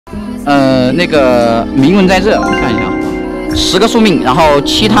那个铭文在这，我看一下，10个宿命，然后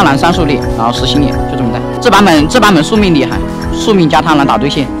7贪婪3速力，然后10心力，就这么带。这版本宿命厉害，宿命加贪婪打对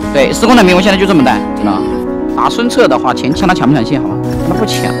线。对，司空的铭文现在就这么带，知道吗？打孙策的话，前期他抢不抢线？好吧，他不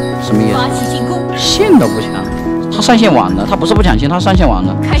抢，什么意思？线都不抢，他上线晚的，他不是不抢线，他上线晚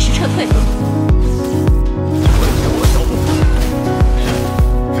的。开始撤退。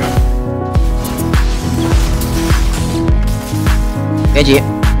别急，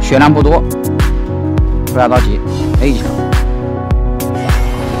血量不多，不要着急 ，A 一下。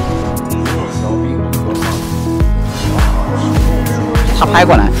他拍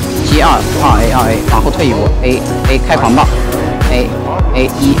过来，接2A，往后退一步 ，A 开狂暴 ，A 1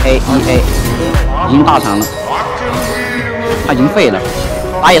 A 已经大长了，他已经废了，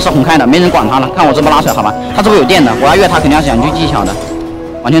打也是红开的，没人管他了，看我这波拉水好吧，他这波有电的，我要越他肯定要讲究技巧的，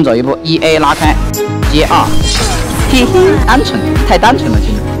往前走一步 ，1A 拉开，接2。嘿嘿，单纯，太单纯了，其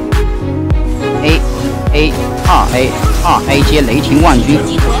实。2A 接雷霆万钧，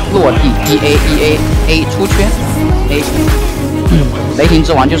落地 1A 出圈 A， 雷霆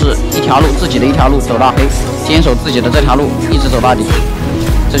之王就是一条路，自己的一条路走到黑，坚守自己的这条路一直走到底，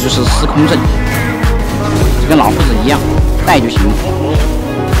这就是司空震，就跟老夫子一样，带就行了。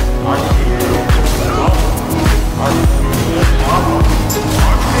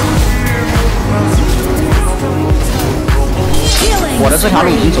我的这条路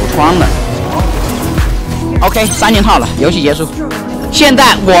已经走穿了。OK， 3件套了，游戏结束。现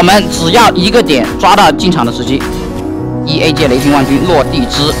在我们只要一个点抓到进场的时机。1A 接雷霆万钧落地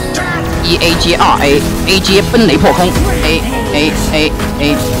之 ，1A 接2A，A 接奔雷破空 ，A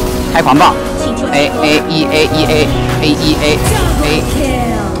开狂暴 ，A 2A，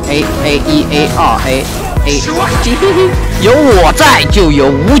有我在就有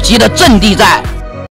无极的阵地在。